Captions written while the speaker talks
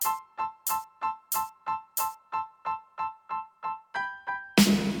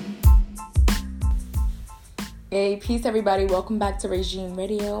Hey, peace everybody. Welcome back to Regime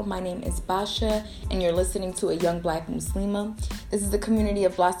Radio. My name is Basha and you're listening to a young black Muslima. This is a community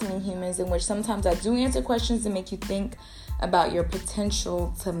of blossoming humans in which sometimes I do answer questions to make you think about your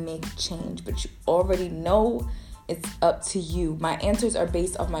potential to make change, but you already know it's up to you. My answers are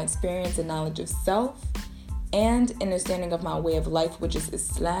based off my experience and knowledge of self and understanding of my way of life, which is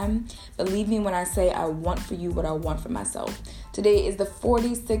Islam. Believe me when I say I want for you what I want for myself. Today is the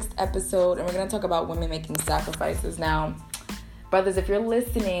 46th episode, and we're going to talk about women making sacrifices. Now, brothers, if you're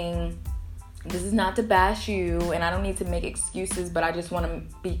listening, this is not to bash you, and I don't need to make excuses, but I just want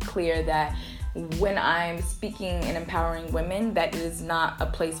to be clear that when I'm speaking and empowering women, that is not a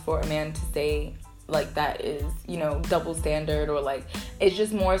place for a man to say, like, that is, double standard, or like, it's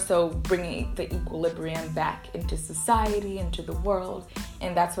just more so bringing the equilibrium back into society, into the world,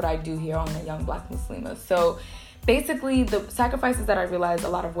 and that's what I do here on the Young Black Muslima. So basically, the sacrifices that I realize a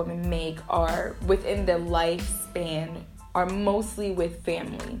lot of women make are within their lifespan, are mostly with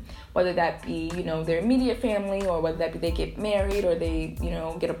family, whether that be, their immediate family, or whether that be they get married, or they,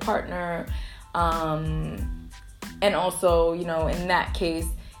 get a partner, and also, in that case,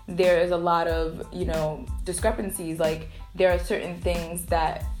 there is a lot of, discrepancies. Like, there are certain things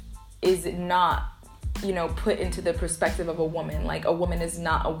that is not, put into the perspective of a woman. Like, a woman is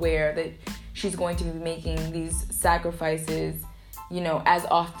not aware that she's going to be making these sacrifices, as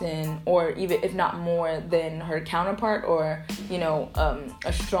often, or even if not more than her counterpart, or,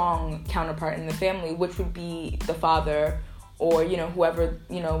 a strong counterpart in the family, which would be the father, or, whoever,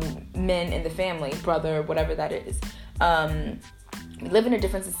 men in the family, brother, whatever that is. We live in a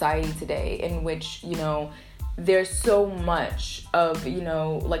different society today in which, there's so much of,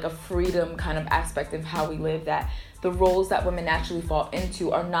 like a freedom kind of aspect of how we live, that the roles that women naturally fall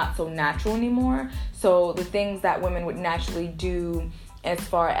into are not so natural anymore. So the things that women would naturally do as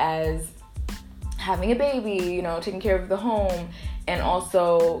far as having a baby, taking care of the home, and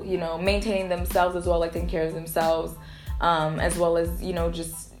also, maintaining themselves as well, like taking care of themselves, as well as,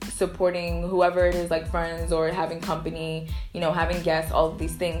 just supporting whoever it is, like friends or having company, having guests, all of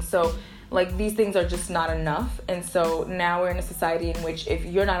these things. So like, these things are just not enough. And so now we're in a society in which if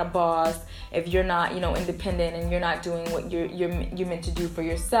you're not a boss, if you're not, independent, and you're not doing what you're meant to do for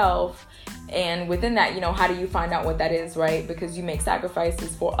yourself, and within that, how do you find out what that is, right? Because you make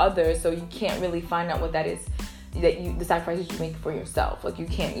sacrifices for others, so you can't really find out what that is, the sacrifices you make for yourself. Like, you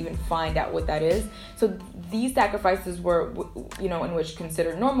can't even find out what that is. So these sacrifices were, in which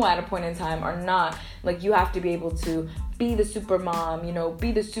considered normal at a point in time, are not. Like, you have to be able to be the super mom,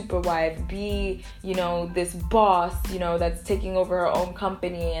 be the super wife, be, this boss, that's taking over her own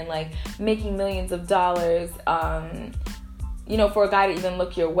company and like making millions of dollars, for a guy to even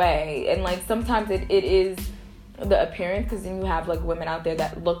look your way. And like, sometimes it is the appearance, because then you have like women out there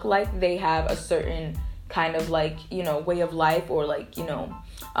that look like they have a certain kind of like, way of life, or like,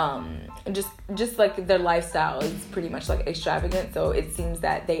 just like their lifestyle is pretty much like extravagant. So it seems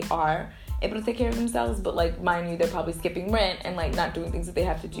that they are able to take care of themselves, but like, mind you, they're probably skipping rent and like not doing things that they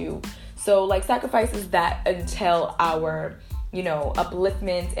have to do. So like, sacrifices that entail our,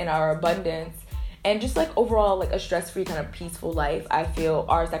 upliftment and our abundance, and just like overall like a stress-free kind of peaceful life, I feel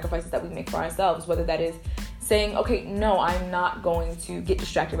are sacrifices that we make for ourselves, whether that is saying, okay, no, I'm not going to get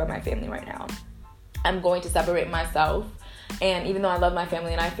distracted by my family right now. I'm going to separate myself. And even though I love my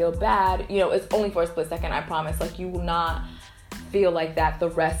family and I feel bad, it's only for a split second, I promise. Like, you will not feel like that the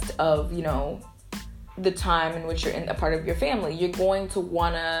rest of, the time in which you're in a part of your family. You're going to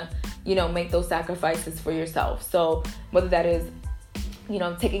want to, make those sacrifices for yourself. So whether that is,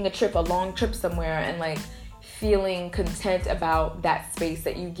 taking a long trip somewhere, and like feeling content about that space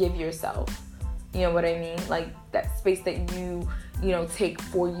that you give yourself. You know what I mean? Like, that space that you take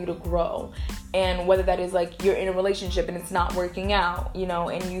for you to grow. And whether that is like you're in a relationship and it's not working out,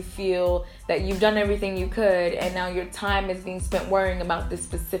 and you feel that you've done everything you could, and now your time is being spent worrying about this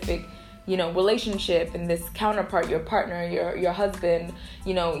specific, relationship and this counterpart, your partner, your husband,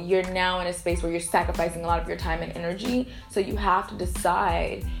 you're now in a space where you're sacrificing a lot of your time and energy. So you have to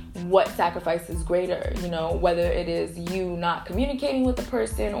decide what sacrifice is greater, whether it is you not communicating with the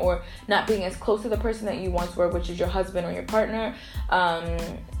person, or not being as close to the person that you once were, which is your husband or your partner,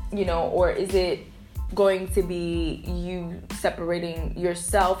 or is it going to be you separating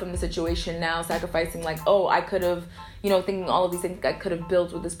yourself from the situation now, sacrificing like, oh, I could have, thinking all of these things I could have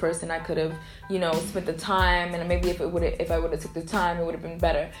built with this person, I could have, spent the time, and maybe if I would have took the time, it would have been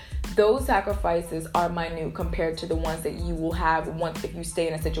better. Those sacrifices are minute compared to the ones that you will have if you stay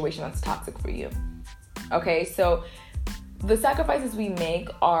in a situation that's toxic for you. Okay, so the sacrifices we make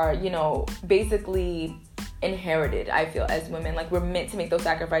are, basically inherited, I feel, as women. Like, we're meant to make those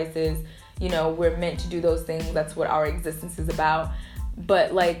sacrifices, we're meant to do those things. That's what our existence is about.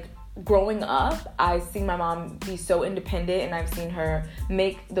 But like growing up, I've seen my mom be so independent, and I've seen her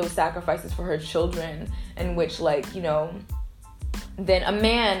make those sacrifices for her children, in which then a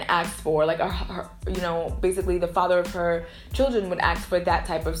man asks for, like, basically the father of her children would ask for that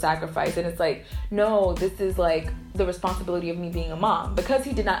type of sacrifice. And it's like, no, this is like the responsibility of me being a mom. Because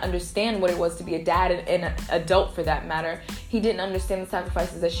he did not understand what it was to be a dad and an adult for that matter. He didn't understand the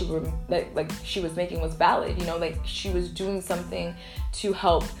sacrifices that she was making was valid. Like she was doing something to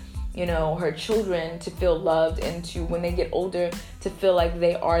help, her children to feel loved, and to, when they get older, to feel like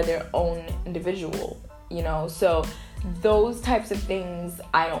they are their own individual, So those types of things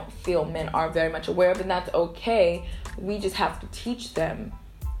I don't feel men are very much aware of, and that's okay. We just have to teach them,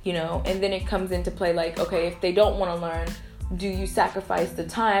 and then it comes into play like, okay, if they don't want to learn, do you sacrifice the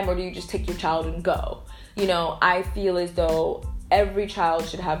time, or do you just take your child and go? I feel as though every child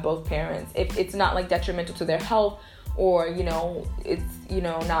should have both parents. If it's not like detrimental to their health, or, it's,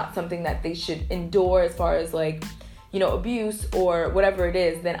 not something that they should endure as far as like, abuse or whatever it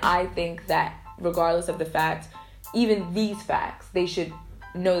is, then I think that regardless of the fact, even these facts, they should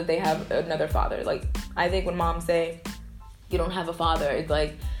know that they have another father. Like, I think when moms say, you don't have a father, it's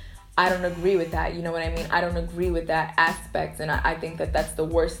like, I don't agree with that. You know what I mean? I don't agree with that aspect. And I think that that's the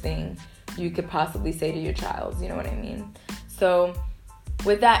worst thing you could possibly say to your child. You know what I mean? So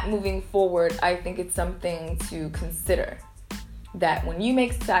with that, moving forward, I think it's something to consider, that when you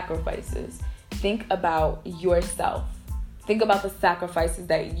make sacrifices, think about yourself. Think about the sacrifices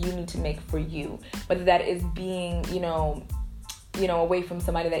that you need to make for you, whether that is being, away from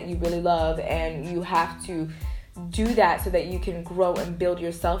somebody that you really love, and you have to do that so that you can grow and build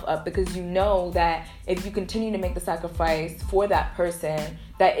yourself up, because you know that if you continue to make the sacrifice for that person,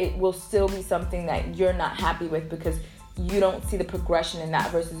 that it will still be something that you're not happy with, because you don't see the progression in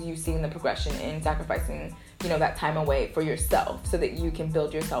that versus you seeing the progression in sacrificing, that time away for yourself so that you can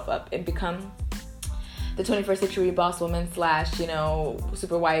build yourself up and become the 21st century boss woman /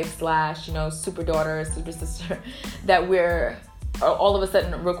 super wife / super daughter, super sister that we're all of a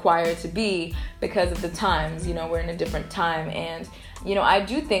sudden required to be because of the times. We're in a different time, and I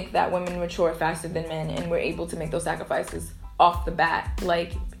do think that women mature faster than men, and we're able to make those sacrifices off the bat,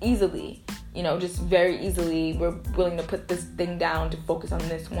 like easily, just very easily. We're willing to put this thing down to focus on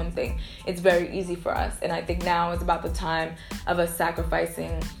this one thing. It's very easy for us, and I think now is about the time of us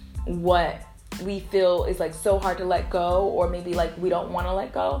sacrificing what we feel is like so hard to let go, or maybe like we don't want to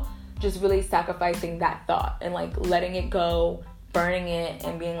let go. Just really sacrificing that thought and like letting it go, burning it,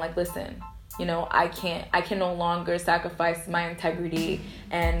 and being like, listen, I can no longer sacrifice my integrity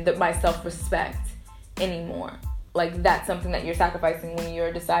and my self-respect anymore. Like, that's something that you're sacrificing when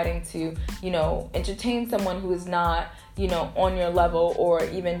you're deciding to, entertain someone who is not, on your level, or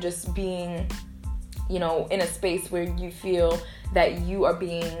even just being, in a space where you feel that you are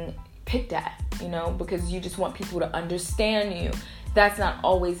being picked at, because you just want people to understand you. That's not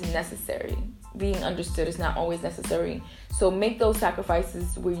always necessary. Being understood is not always necessary. So make those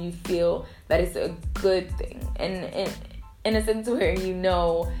sacrifices where you feel that it's a good thing, and in a sense where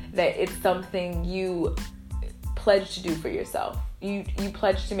that it's something you pledge to do for yourself. You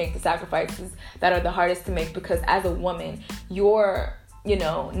pledge to make the sacrifices that are the hardest to make, because as a woman, your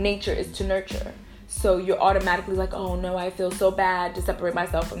nature is to nurture. So you're automatically like, oh no, I feel so bad to separate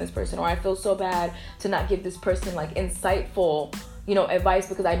myself from this person, or I feel so bad to not give this person like insightful, advice,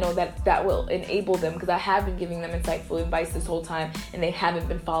 because I know that will enable them, because I have been giving them insightful advice this whole time and they haven't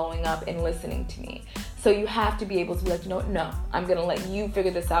been following up and listening to me. So you have to be able to be like, no, I'm going to let you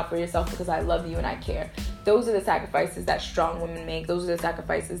figure this out for yourself because I love you and I care. Those are the sacrifices that strong women make. Those are the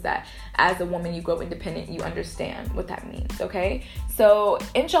sacrifices that as a woman you grow independent, you understand what that means, okay? So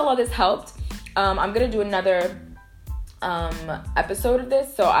inshallah this helped. I'm going to do another episode of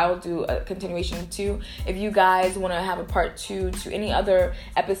this, so I will do a continuation 2. If you guys want to have a part 2 to any other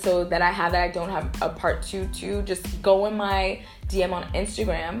episode that I have that I don't have a part 2 to, just go in my DM on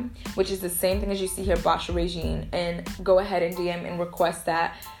Instagram, which is the same thing as you see here, Basha Regine, and go ahead and DM and request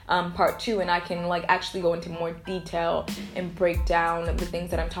that part 2, and I can like actually go into more detail and break down the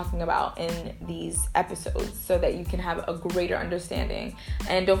things that I'm talking about in these episodes so that you can have a greater understanding.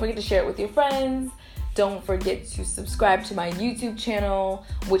 And don't forget to share it with your friends. Don't forget to subscribe to my YouTube channel,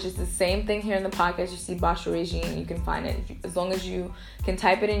 which is the same thing here in the podcast. You see Basha Regine, you can find it. As long as you can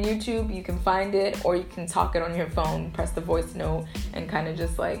type it in YouTube, you can find it, or you can talk it on your phone, press the voice note, and kind of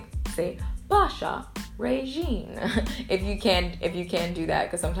just like say Basha Regine. if you can do that,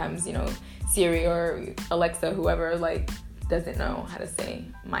 because sometimes Siri or Alexa, whoever doesn't know how to say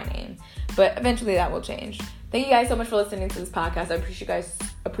my name, but eventually that will change. Thank you guys so much for listening to this podcast. I appreciate you guys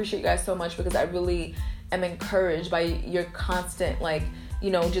appreciate you guys so much, because I really am encouraged by your constant, like,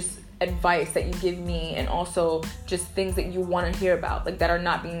 just advice that you give me, and also just things that you want to hear about, like, that are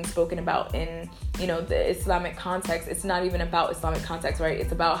not being spoken about in, the Islamic context. It's not even about Islamic context, right?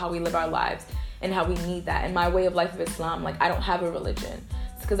 It's about how we live our lives and how we need that. And my way of life of Islam, like, I don't have a religion.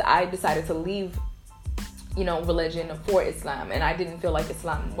 It's because I decided to leave, religion for Islam, and I didn't feel like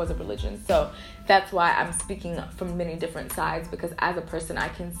Islam was a religion. So that's why I'm speaking from many different sides, because as a person I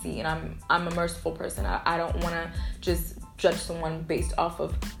can see, and I'm a merciful person. I don't want to just judge someone based off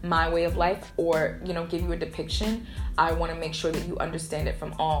of my way of life, or give you a depiction. I want to make sure that you understand it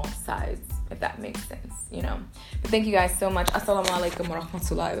from all sides, if that makes sense. But thank you guys so much. Assalamu alaikum wa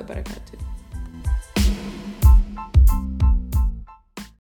rahmatullahi wa barakatuh.